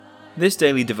This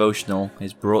daily devotional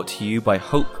is brought to you by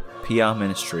Hope PR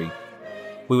Ministry.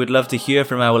 We would love to hear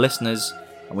from our listeners,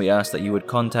 and we ask that you would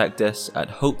contact us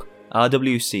at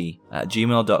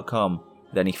hoperwc@gmail.com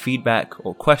with any feedback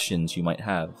or questions you might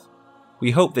have.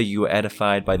 We hope that you are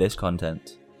edified by this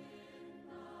content.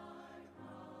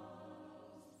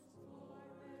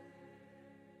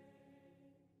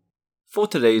 For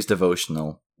today's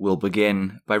devotional, we'll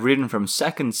begin by reading from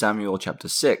 2 Samuel chapter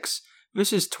 6,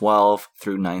 verses 12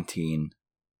 through 19.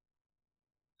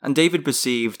 And David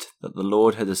perceived that the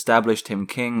Lord had established him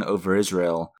king over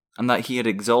Israel, and that he had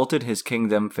exalted his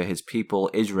kingdom for his people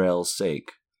Israel's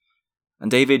sake. And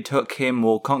David took him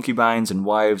more concubines and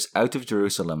wives out of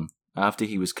Jerusalem, after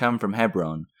he was come from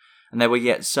Hebron, and there were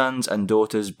yet sons and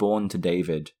daughters born to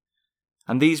David.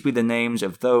 And these be the names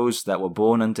of those that were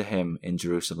born unto him in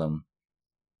Jerusalem: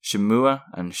 Shemua,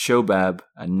 and Shobab,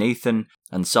 and Nathan,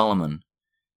 and Solomon,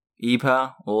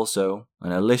 Ebha also,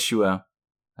 and Elishua,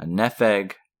 and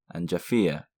Nepheg, and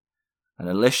Japhia, and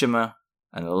Elishama,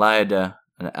 and Eliada,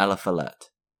 and Eliphalet.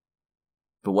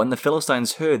 But when the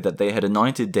Philistines heard that they had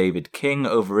anointed David king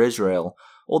over Israel,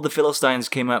 all the Philistines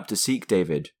came up to seek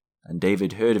David, and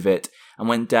David heard of it, and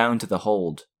went down to the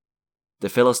hold. The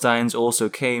Philistines also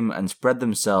came and spread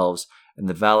themselves in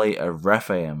the valley of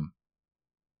Rephaim.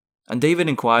 And David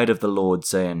inquired of the Lord,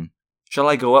 saying, Shall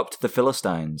I go up to the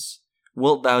Philistines?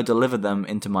 Wilt thou deliver them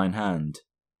into mine hand?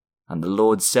 And the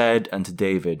Lord said unto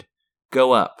David,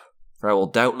 Go up, for I will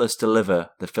doubtless deliver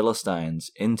the Philistines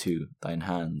into thine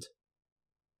hand.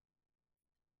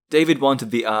 David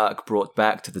wanted the ark brought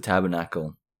back to the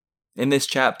tabernacle. In this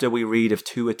chapter we read of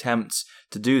two attempts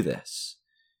to do this.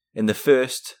 In the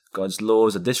first, God's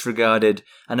laws are disregarded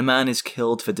and a man is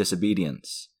killed for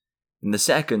disobedience. In the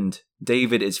second,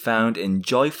 David is found in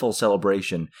joyful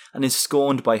celebration and is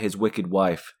scorned by his wicked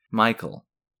wife, Michal.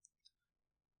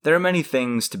 There are many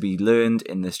things to be learned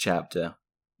in this chapter.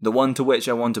 The one to which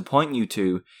I want to point you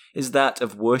to is that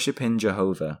of worshipping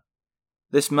Jehovah.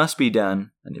 This must be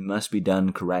done, and it must be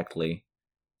done correctly.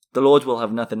 The Lord will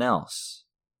have nothing else.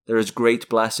 There is great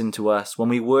blessing to us when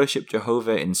we worship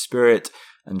Jehovah in spirit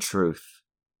and truth.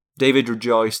 David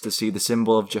rejoiced to see the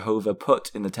symbol of Jehovah put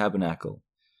in the tabernacle.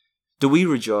 Do we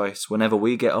rejoice whenever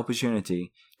we get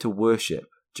opportunity to worship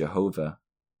Jehovah?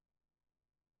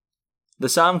 The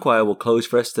Psalm Choir will close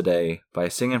for us today by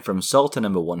singing from Psalter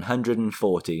number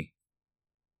 140.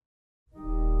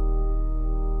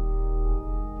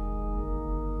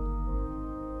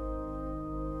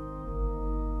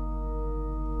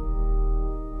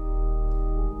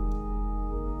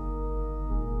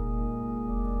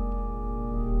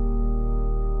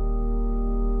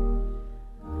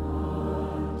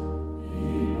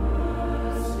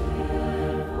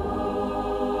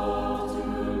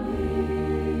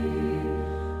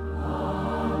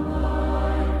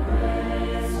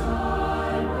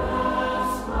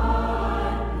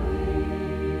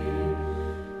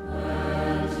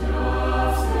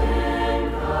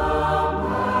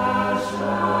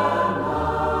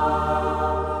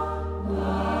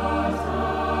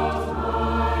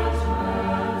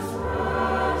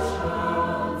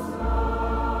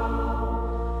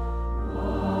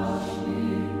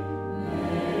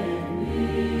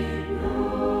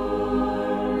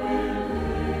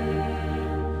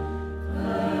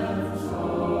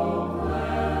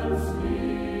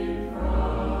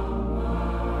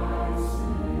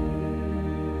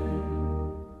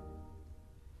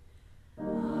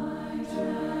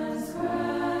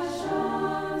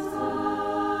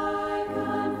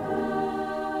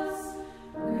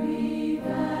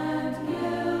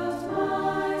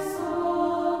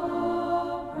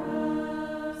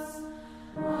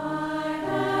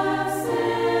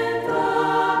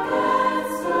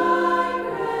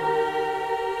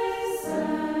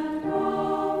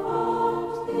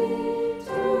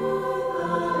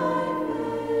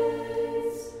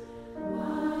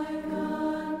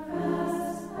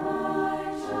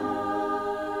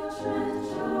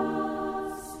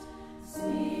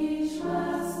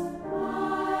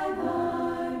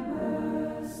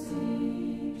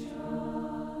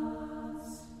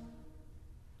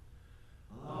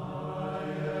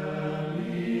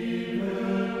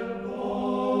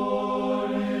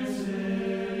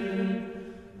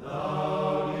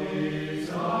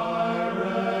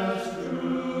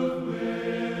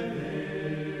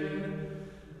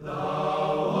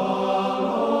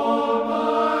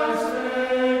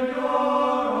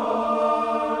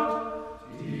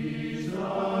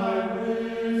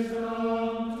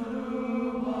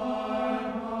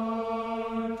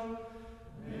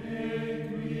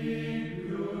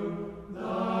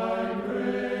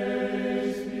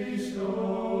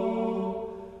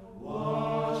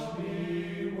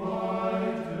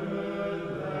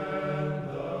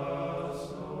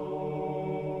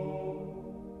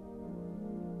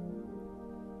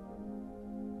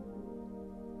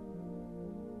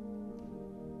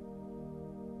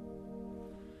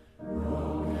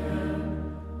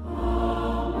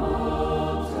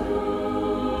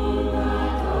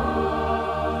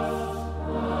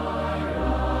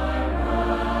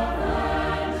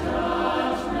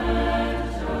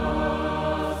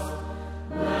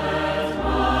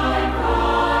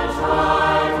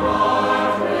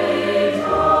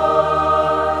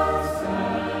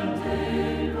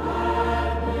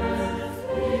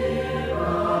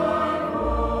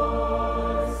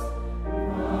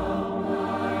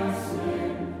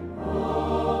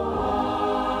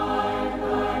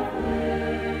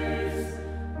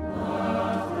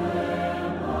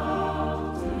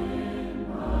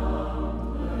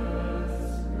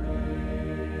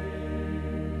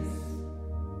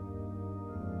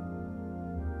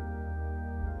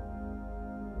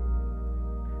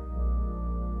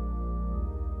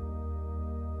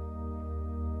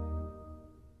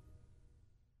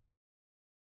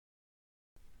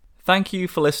 Thank you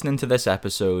for listening to this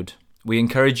episode. We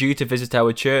encourage you to visit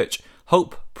our church,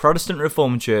 Hope Protestant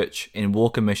Reformed Church in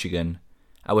Walker, Michigan.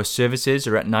 Our services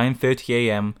are at 9:30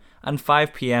 a.m. and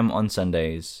 5 p.m. on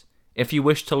Sundays. If you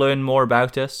wish to learn more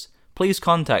about us, please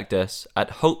contact us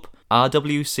at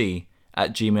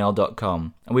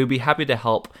hoperwc@gmail.com, and we'll be happy to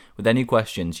help with any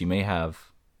questions you may have.